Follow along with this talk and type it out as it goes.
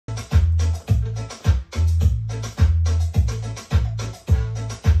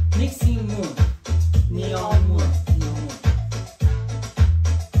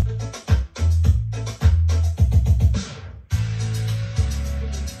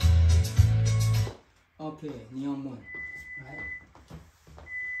Okay, neon moon, right?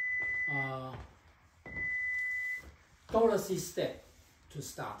 Dorothy step to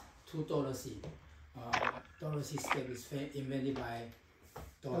start. Two Dorothy. Dorothy step is invented by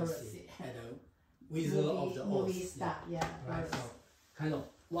Dorothy at the Wizard of the movie Oz. star, yeah. Right. So kind of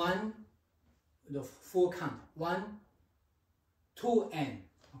one, the full count. 1, 2, and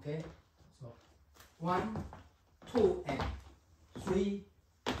okay. So 1, 2, and 3,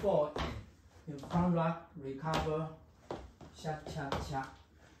 4, and. Then front rock, recover, cha cha cha.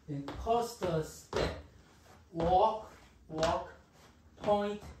 Then coaster step, walk, walk,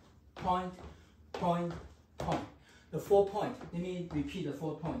 point, point, point, point. The 4 point. Let me repeat the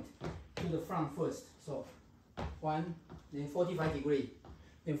 4 point. To the front first. So 1, then 45 degree,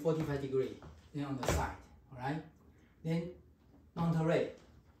 then 45 degree, then on the side. All right. Then Monterey.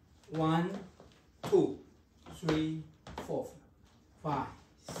 1, 2, 3, 4, 5,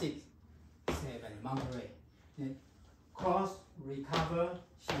 6, 7. Monterey. Then cross, recover,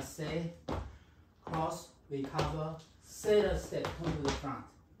 chasse, cross, recover, sailor step, turn to the front.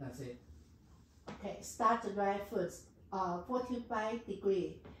 That's it. Okay, start right foot, 45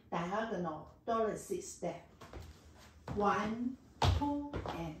 degree, diagonal, Dorothy step. 1, 2,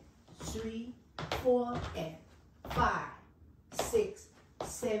 and 3, 4, and 5, 6,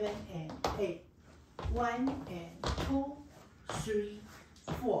 7, and 8. 1 and 2, 3,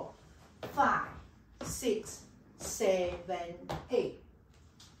 4, 5, 6, 7, 8.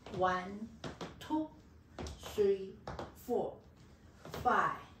 1, 2, 3, 4,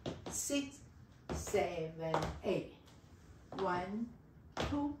 5, 6, 7, 8. 1,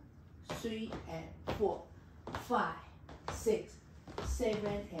 2, 3, and 4, 5, 6, 7,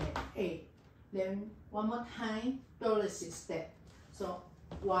 and 8. Then one more time, Dorothy step. So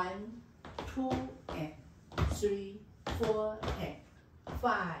 1, 2, and 3, 4, and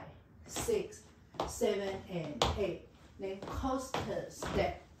 5, 6, 7, and 8. Then coaster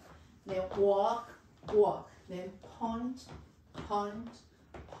step. Then walk, walk. Then point, point,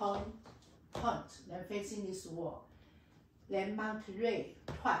 point, point. Then facing this wall. Then Monterey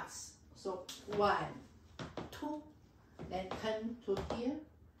twice. So 1, 2. Then turn to here.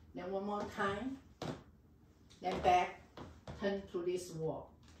 Then one more time. Then back, turn to this wall.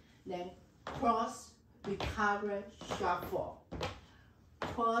 Then cross, recover, shuffle.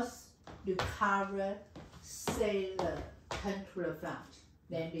 Cross, recover, sailor, turn to the front.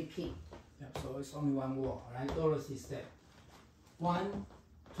 Then repeat. Yeah, so it's only one wall, right? Dorothy step. 1,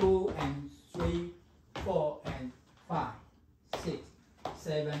 2, and 3, 4, and 5, 6,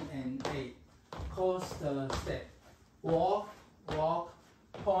 7, and 8. Coaster step. Walk, walk,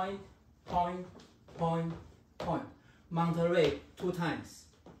 point, point, point, point. Monterey 2 times.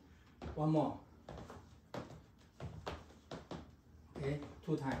 One more. Okay,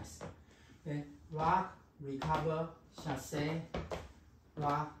 2 times. Then rock, recover, chasse,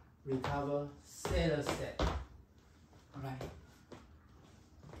 rock, recover, sailor step. Alright.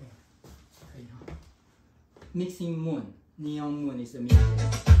 Okay. 可以哈。Mixing moon, neon moon is the music.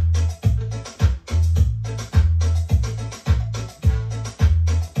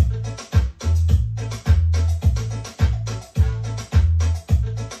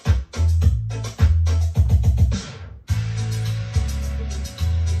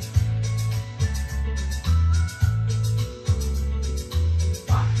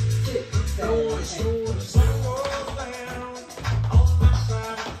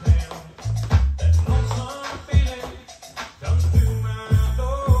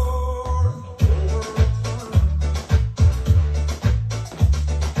 Door.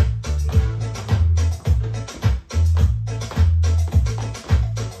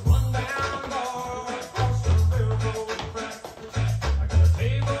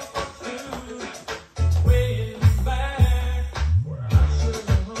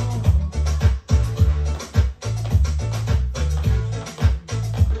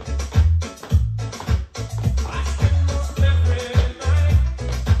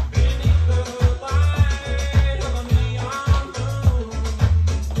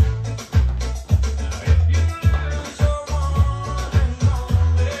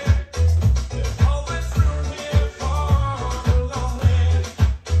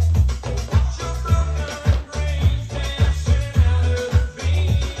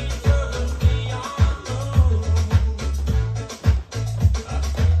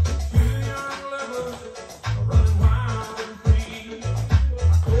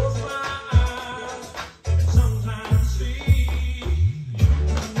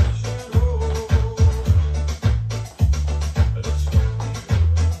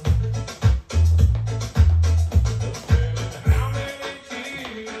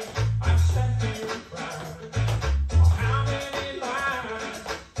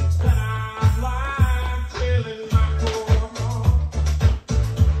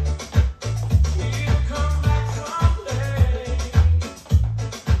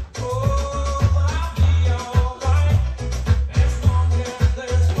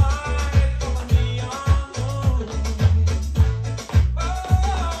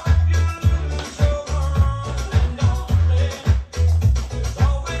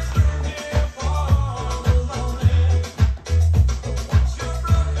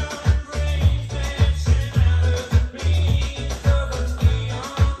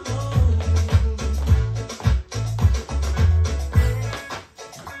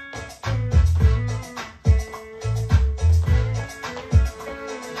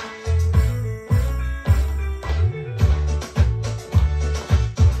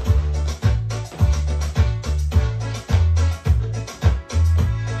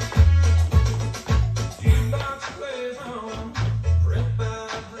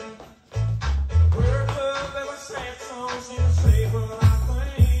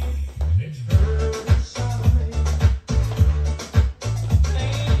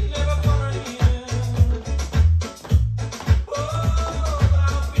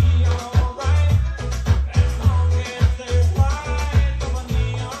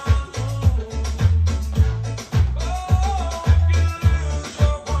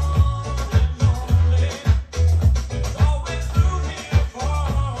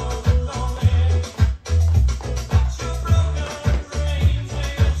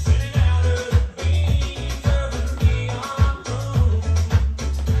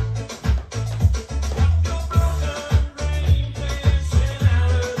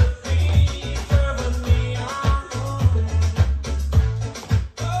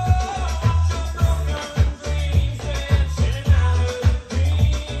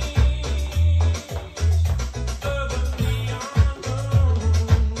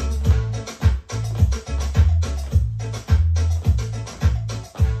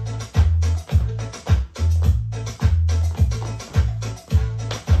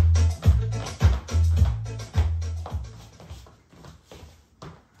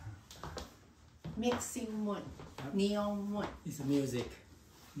 mixing moon, neon moon. It's music.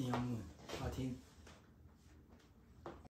 Neon moon. 好听。